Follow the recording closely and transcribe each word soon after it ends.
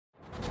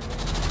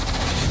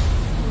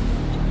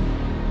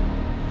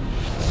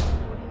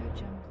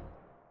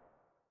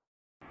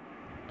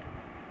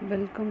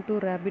Welcome to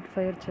rapid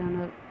fire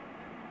channel.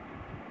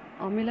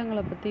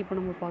 அமிலங்களை பற்றி இப்போ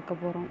நம்ம பார்க்க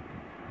போகிறோம்.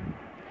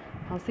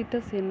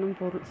 அசிட்டஸ் என்னும்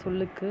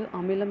சொல்லுக்கு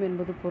அமிலம்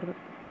என்பது பொருள்.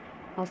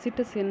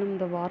 அசிட்டஸ் என்னும்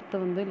இந்த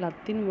வார்த்தை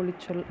லத்தீன்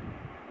மொழிச்சொல்.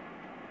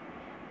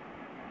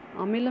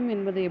 அமிலம்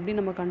என்பதை எப்படி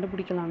நம்ம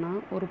கண்டுபிடிக்கலாம்னா,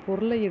 ஒரு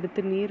பொருளை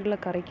எடுத்து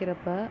நீரில்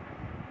கரைக்கிறப்ப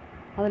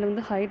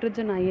அதில்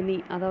ஹைட்ரஜன் அயனி,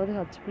 அதாவது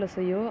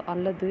H+ஐயோ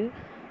அல்லது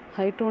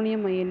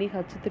ஹைட்ரோனியம் அயனி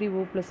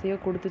H3O+ஐயோ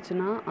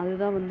கொடுத்துச்சுன்னா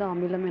அதுதான்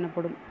அமிலம்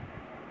எனப்படும்.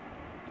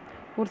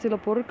 ஒரு சில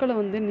பொருட்களை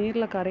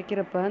நீரில்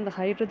கரைக்கிறப்ப இந்த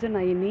ஹைட்ரஜன்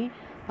அயனி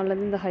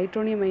அல்லது இந்த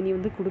ஹைட்ரோனியம்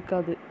அயனி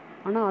கொடுக்காது,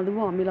 ஆனால்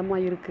அதுவும்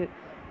அமிலமாக இருக்குது.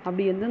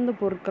 அப்படி எந்தெந்த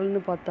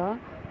பொருட்கள்னு பார்த்தா,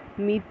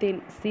 methane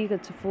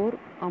CH4,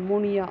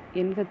 ammonia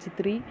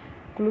NH3,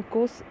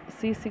 glucose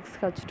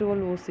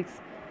C6H12O6.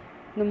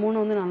 இந்த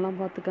மூணை நல்லா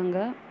பார்த்துக்கோங்க.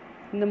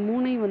 இந்த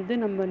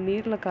மூணையும் நம்ம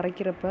நீரில்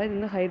கரைக்கிறப்ப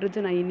இது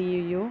ஹைட்ரஜன்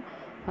அயனியையோ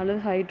அல்லது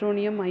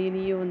ஹைட்ரோனியம்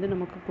அயனியோ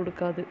நமக்கு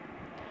கொடுக்காது.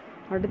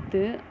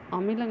 அடுத்து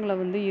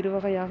அமிலங்களை இரு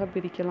வகையாக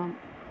பிரிக்கலாம்.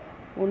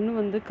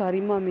 ஒன்று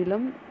கரிம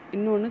அமிலம்,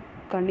 இன்னொன்று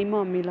கனிம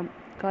அமிலம்.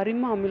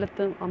 கரிம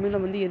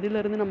அமிலம்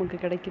எதிலிருந்து நமக்கு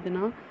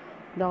கிடைக்குதுன்னா,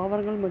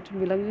 தாவரங்கள் மற்றும்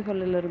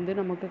விலங்குகளிலிருந்து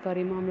நமக்கு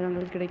கரிம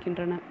அமிலங்கள்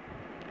கிடைக்கின்றன.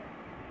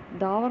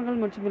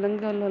 தாவரங்கள் மற்றும்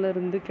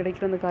விலங்குகளிலிருந்து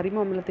கிடைக்கிற அந்த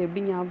கரிம அமிலத்தை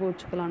எப்படி ஞாபகம்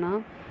வச்சுக்கலாம்னா,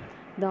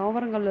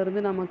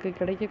 தாவரங்கள்லேருந்து நமக்கு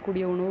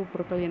கிடைக்கக்கூடிய உணவுப்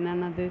பொருட்கள்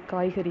என்னென்னது?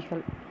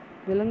 காய்கறிகள்.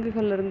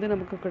 விலங்குகள்லேருந்து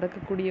நமக்கு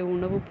கிடைக்கக்கூடிய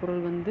உணவுப்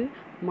பொருள்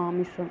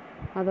மாமிசம்,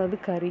 அதாவது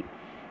கறி.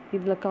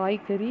 இதில்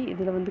காய்கறி,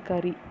 இதில்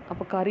கறி.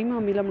 அப்போ கரிம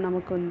அமிலம்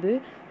நமக்கு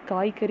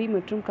காய்கறி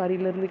மற்றும்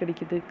கறியிலேருந்து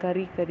கிடைக்கிது.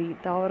 கறி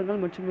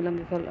தாவரங்கள் மற்றும்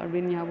விலங்குகள்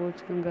அப்படின்னு ஞாபகம்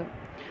வச்சுக்கோங்க.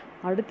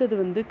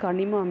 அடுத்தது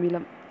கனிம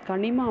அமிலம்.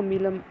 கனிம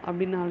அமிலம்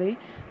அப்படின்னாலே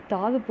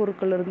தாது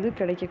பொருட்கள்லேருந்து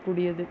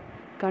கிடைக்கக்கூடியது.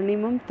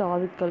 கனிமம்,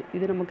 தாதுக்கள்,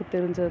 இது நமக்கு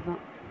தெரிஞ்சது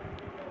தான்.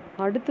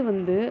 அடுத்து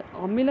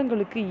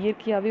அமிலங்களுக்கு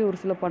இயற்கையாகவே ஒரு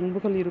சில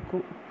பண்புகள்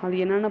இருக்கும். அது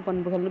என்னென்ன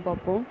பண்புகள்னு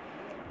பார்ப்போம்.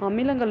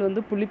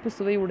 அமிலங்கள் புளிப்பு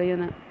சுவை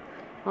உடையன.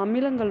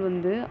 அமிலங்கள்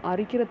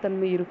அரிக்கிற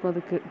தன்மை இருக்கும்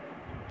அதுக்கு.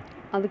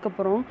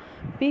 அதுக்கப்புறம்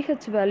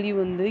pH வேல்யூ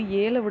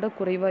 7 விட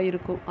குறைவாக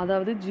இருக்கும்.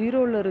 அதாவது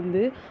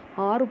 0லேருந்து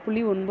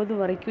 6.9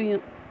 வரைக்கும்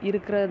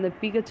இருக்கிற அந்த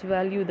pH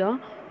வேல்யூ தான்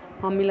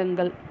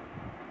அமிலங்கள்.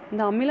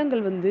 இந்த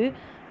அமிலங்கள்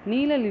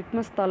நீல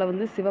லிட்மஸ்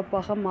தாளை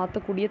சிவப்பாக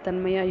மாற்றக்கூடிய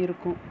தன்மையாக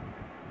இருக்கும்.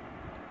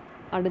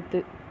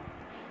 அடுத்து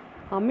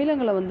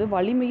அமிலங்களை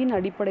வலிமையின்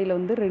அடிப்படையில்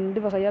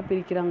 2 வகையாக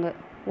பிரிக்கிறாங்க.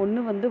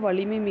 ஒன்று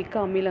வலிமை மிக்க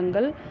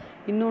அமிலங்கள்,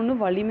 இன்னொன்று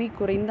வலிமை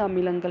குறைந்த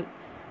அமிலங்கள்.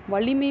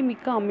 வலிமை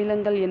மிக்க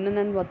அமிலங்கள்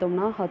என்னென்னு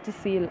பார்த்தோம்னா,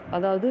 HCl,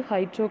 அதாவது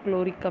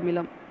ஹைட்ரோக்ளோரிக்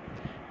அமிலம்,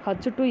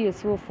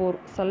 H2SO4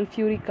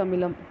 சல்ஃபியூரிக்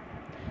அமிலம்,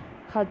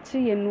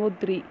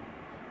 HNO3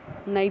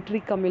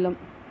 நைட்ரிக் அமிலம்.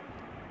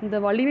 இந்த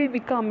வலிமை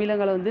மிக்க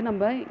அமிலங்களை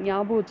நம்ம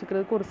ஞாபகம்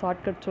வச்சுக்கிறதுக்கு ஒரு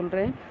ஷார்ட்கட்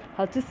சொல்கிறேன்.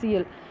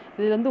 HCl,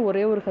 இதில்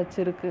ஒரே ஒரு H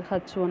இருக்குது,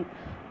 H1.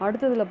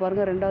 அடுத்ததில்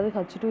பாருங்கள், ரெண்டாவது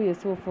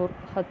H2SO4,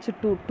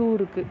 H2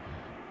 இருக்குது.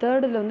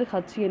 தேர்டில்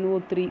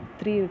HNO3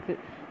 இருக்குது.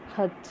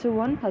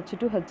 H1,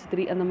 H2,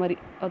 H3, அந்த மாதிரி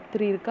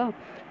 3 இருக்கா?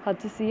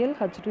 HCl,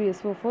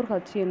 H2SO4,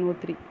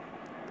 HNO3.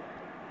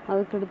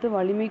 அதுக்கடுத்து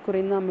வலிமை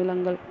குறைந்த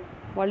அமிலங்கள்.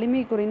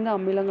 வலிமை குறைந்த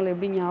அமிலங்கள்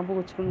எப்படி ஞாபகம்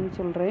வச்சுக்கணும்னு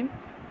சொல்கிறேன்.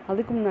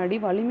 அதுக்கு முன்னாடி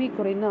வலிமை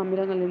குறைந்த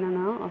அமிலங்கள்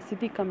என்னென்னா,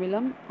 அசிட்டிக்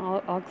அமிலம்,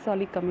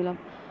 ஆக்சாலிக் அமிலம்.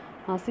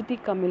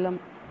 அசிட்டிக் அமிலம்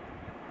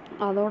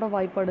அதோட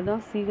வாய்ப்பாடு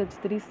தான்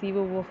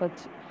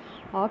CH3COOH.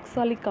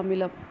 ஆக்சாலிக்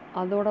அமிலம்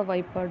அதோட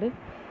வாய்ப்பாடு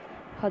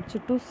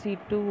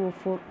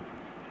H2C2O4.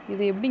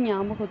 இதை எப்படி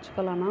ஞாபகம்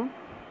வச்சுக்கலாம்னா,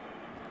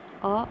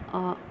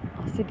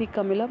 அசிட்டிக்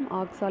அமிலம்,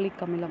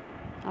 ஆக்சாலிக் அமிலம்.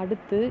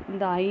 அடுத்து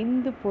இந்த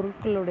 5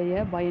 பொருட்களுடைய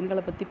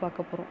பயன்களை பற்றி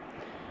பார்க்க போகிறோம்.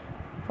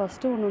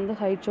 ஃபஸ்ட்டு ஒன்று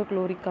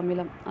ஹைட்ரோக்ளோரிக்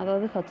அமிலம்,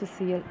 அதாவது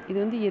HCl.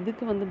 இது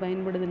எதுக்கு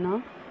பயன்படுதுன்னா,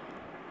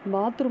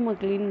 பாத்ரூமை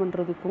க்ளீன்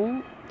பண்ணுறதுக்கும்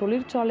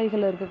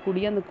தொழிற்சாலைகளில்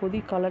இருக்கக்கூடிய அந்த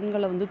கொதி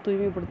கலன்களை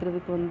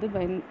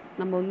தூய்மைப்படுத்துறதுக்கு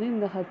நம்ம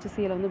இந்த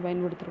HCl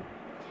பயன்படுத்துகிறோம்.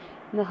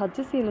 இந்த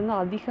HCl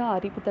அதிக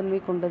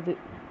அரிப்புத்தன்மை கொண்டது.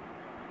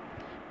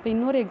 இப்போ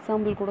இன்னொரு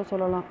எக்ஸாம்பிள் கூட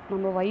சொல்லலாம்.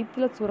 நம்ம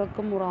வயிற்றில்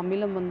சுரக்கும் ஒரு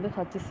அமிலம்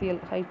HCl,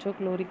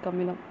 ஹைட்ரோக்ளோரிக்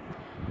அமிலம்.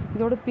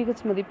 இதோட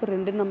pH மதிப்பு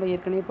 2 நம்ம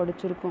ஏற்கனவே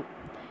படிச்சிருக்கோம்.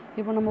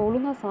 இப்போ நம்ம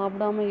ஒழுங்காக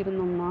சாப்பிடாமல்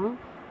இருந்தோம்னா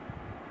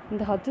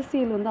இந்த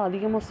HCl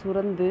அதிகமாக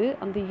சுரந்து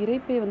அந்த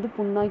இரைப்பை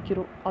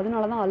புண்ணாக்கிரும்.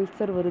 அதனால தான்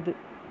அல்சர் வருது.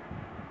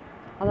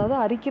 அதாவது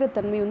அரிக்கிற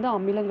தன்மை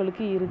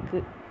அமிலங்களுக்கு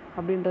இருக்குது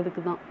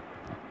அப்படின்றதுக்கு தான்.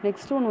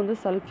 நெக்ஸ்ட்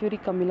ஒன்று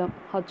சல்ஃபியூரிக் அமிலம்,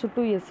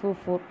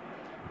 H2SO4.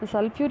 இந்த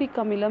சல்ஃபியூரிக்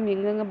அமிலம்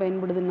எங்கெங்கே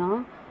பயன்படுதுன்னா,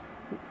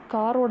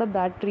 காரோட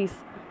பேட்ரிஸ்,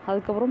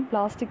 அதுக்கப்புறம்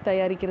பிளாஸ்டிக்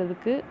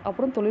தயாரிக்கிறதுக்கு,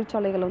 அப்புறம்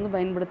தொழிற்சாலைகளை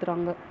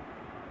பயன்படுத்துகிறாங்க.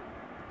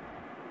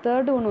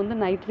 தேர்டு ஒன்று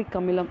நைட்ரிக்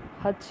அமிலம்,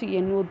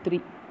 HNO3.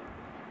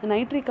 இந்த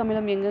நைட்ரிக்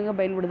அமிலம் எங்கெங்கே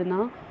பயன்படுதுன்னா,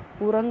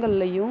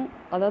 உரங்கள்லையும்,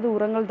 அதாவது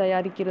உரங்கள்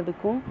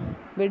தயாரிக்கிறதுக்கும்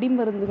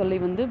வெடிமருந்துகளை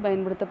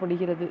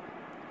பயன்படுத்தப்படுகிறது.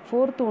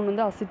 ஃபோர்த்து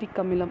ஒன்று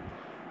அசிட்டிக் அமிலம்,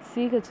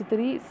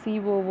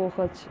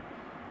 CH3COOH.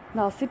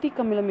 இந்த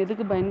அசிட்டிக் அமிலம்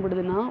எதுக்கு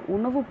பயன்படுதுன்னா,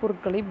 உணவுப்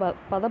பொருட்களை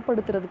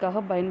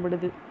பதப்படுத்துறதுக்காக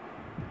பயன்படுது.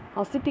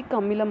 அசிட்டிக்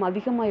அமிலம்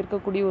அதிகமாக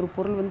இருக்கக்கூடிய ஒரு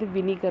பொருள்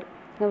வினிகர்.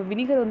 நம்ம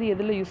வினிகர்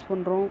எதில் யூஸ்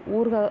பண்ணுறோம்?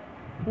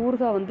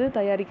 ஊறுகாய்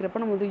தயாரிக்கிறப்ப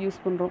நம்ம யூஸ்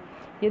பண்ணுறோம்.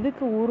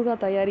 எதுக்கு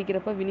ஊறுகாய்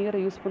தயாரிக்கிறப்ப வினிகரை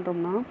யூஸ்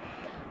பண்ணுறோம்னா,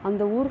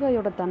 அந்த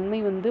ஊறுகாயோட தன்மை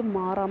வந்து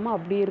மாறாமல்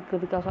அப்படியே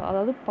இருக்கிறதுக்காக,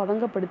 அதாவது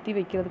பதப்படுத்தி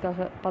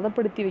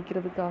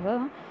வைக்கிறதுக்காக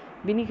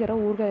வினிகரை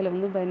ஊறுகாயில்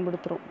வந்து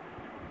பயன்படுத்துகிறோம்.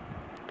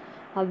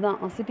 அதுதான்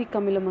அசிட்டிக்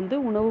அமிலம் வந்து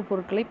உணவுப்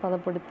பொருட்களை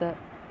பதப்படுத்த.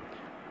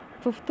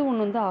 5th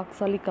ஒன்று வந்து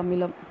ஆக்சாலிக்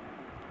அமிலம்,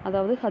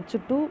 அதாவது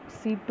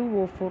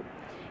H2C2O4.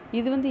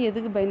 இது வந்து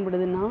எதுக்கு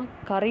பயன்படுதுன்னா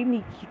கரை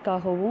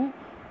நீக்கிக்காகவும்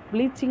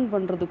ப்ளீச்சிங்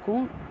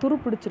பண்ணுறதுக்கும், துரு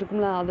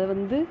பிடிச்சிருக்கும்ல அதை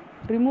வந்து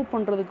ரிமூவ்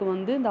பண்ணுறதுக்கு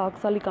வந்து இந்த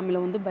ஆக்சாலிக்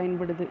அமிலம் வந்து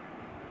பயன்படுது.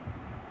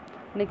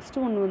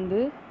 நெக்ஸ்ட்டு ஒன்று வந்து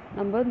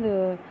நம்ம இந்த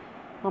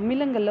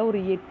அமிலங்களில் ஒரு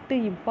 8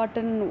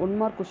 இம்பார்ட்டன்ட் 1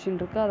 மார்க் கொஷின்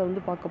இருக்குது, அதை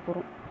வந்து பார்க்க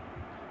போகிறோம்.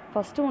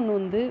 ஃபஸ்ட்டு ஒன்று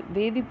வந்து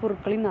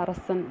வேதிப்பொருட்களின்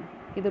அரசன்.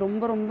 இது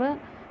ரொம்ப ரொம்ப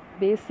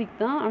பேசிக்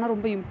தான், ஆனால்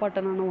ரொம்ப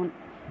இம்பார்ட்டண்டான ஒன்.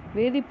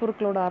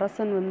 வேதிப்பொருட்களோட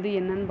அரசன் வந்து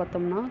என்னன்னு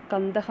பார்த்தோம்னா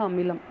கந்தக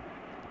அமிலம்.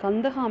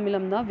 கந்தக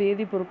அமிலம் தான்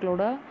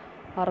வேதிப்பொருட்களோட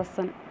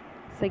அரசன்.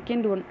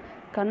 செகண்ட் ஒன்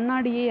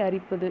கண்ணாடியை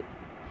அரிப்பது.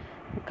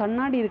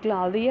 கண்ணாடி இருக்குல்ல,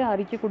 அதையே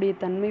அரிக்கக்கூடிய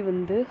தன்மை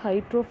வந்து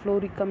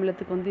ஹைட்ரோஃப்ளோரிக்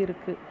அமிலத்துக்கு வந்து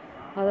இருக்குது,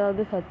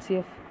 அதாவது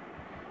HF.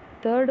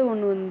 தேர்டு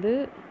ஒன்று வந்து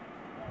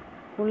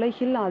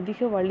உலகில் அதிக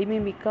வலிமை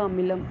மிக்க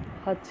அமிலம்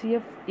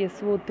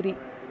HFSO3,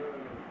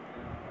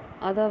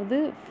 அதாவது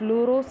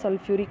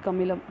ஃப்ளூரோசல்ஃபியூரிக்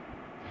அமிலம்.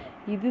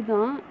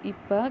 இதுதான்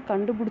இப்போ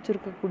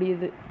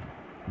கண்டுபிடிச்சிருக்கக்கூடியது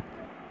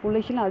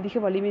உலகில் அதிக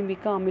வலிமை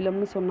மிக்க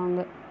அமிலம்னு சொன்னாங்க.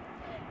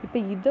 இப்போ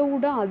இதை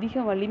விட அதிக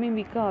வலிமை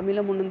மிக்க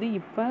அமிலம் ஒன்று வந்து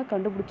இப்போ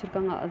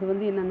கண்டுபிடிச்சிருக்காங்க. அது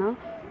வந்து என்னென்னா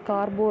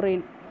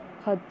கார்போரைன்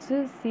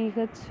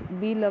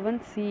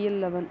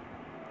HCHB11Cl11.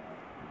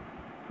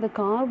 இந்த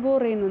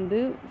கார்போரைன் வந்து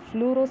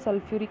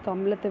ஃப்ளூரோசல்ஃபியூரிக்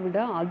அமிலத்தை விட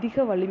அதிக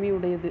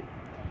வலிமையுடையது.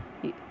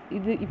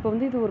 இது இப்போ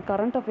வந்து இது ஒரு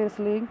கரண்ட்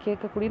அஃபேர்ஸ்லேயும்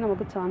கேட்கக்கூடிய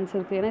நமக்கு சான்ஸ்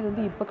இருக்குது, ஏன்னா இது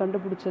வந்து இப்போ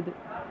கண்டுபிடிச்சது.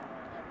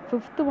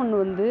 5th ஒன்று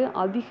வந்து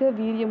அதிக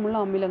வீரியமுள்ள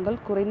அமிலங்கள்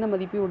குறைந்த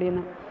மதிப்பை உடையன.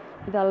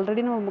 இது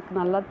ஆல்ரெடி நமக்கு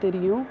நல்லா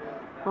தெரியும்.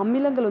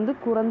 அமிலங்கள் வந்து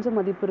குறைஞ்ச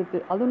மதிப்பு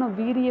இருக்குது, அதுவும் நான்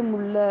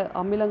வீரியமுள்ள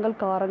அமிலங்கள்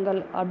காரங்கள்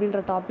அப்படின்ற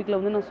டாப்பிக்கில்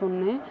வந்து நான்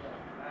சொன்னேன்.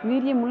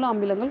 வீரியமுள்ள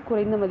அமிலங்கள்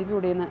குறைந்த மதிப்பு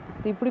உடையன.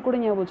 இப்படி கூட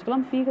ஞாபகம்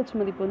வச்சுக்கலாம். pH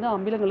மதிப்பு வந்து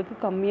அமிலங்களுக்கு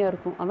கம்மியாக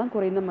இருக்கும், அதான்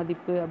குறைந்த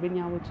மதிப்பு அப்படின்னு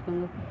ஞாபகம்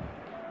வச்சுக்கோங்க.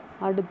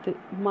 அடுத்து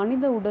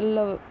மனித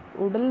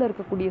உடலில்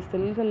இருக்கக்கூடிய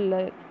செல்களில்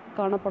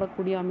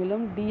காணப்படக்கூடிய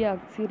அமிலம்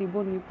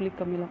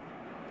டீஆக்சிரிபோநியூக்ளிக் அமிலம்.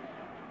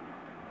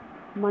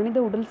 மனித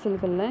உடல்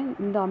செல்களில்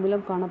இந்த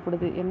அமிலம்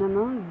காணப்படுது,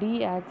 என்னென்னா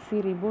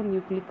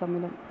டீஆக்சிரிபோநியூக்ளிக்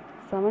அமிலம்.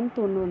 7th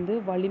ஒன்று வந்து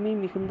வலிமை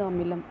மிகுந்த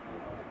அமிலம்.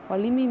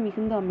 வலிமை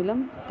மிகுந்த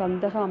அமிலம்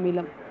கந்தக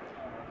அமிலம்.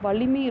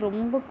 வலிமை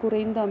ரொம்ப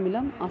குறைந்த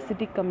அமிலம்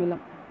அசிட்டிக்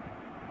அமிலம்.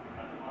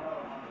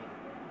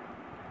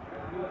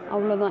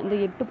 அவ்வளோதான். இந்த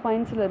 8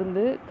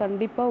 பாயிண்ட்ஸ்லேருந்து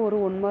கண்டிப்பாக ஒரு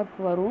 1 மார்க்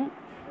வரும்,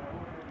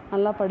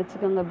 நல்லா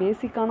படிச்சுக்கோங்க.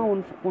 பேசிக்கான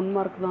 1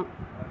 மார்க் தான்.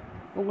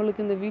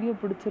 உங்களுக்கு இந்த வீடியோ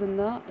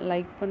பிடிச்சிருந்தா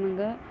லைக்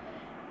பண்ணுங்கள்.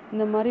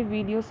 இந்த மாதிரி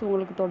வீடியோஸ்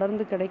உங்களுக்கு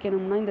தொடர்ந்து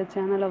கிடைக்கணும்னா இந்த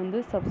சேனலை வந்து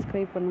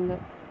சப்ஸ்கிரைப்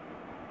பண்ணுங்கள்.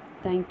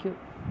 தேங்க்யூ.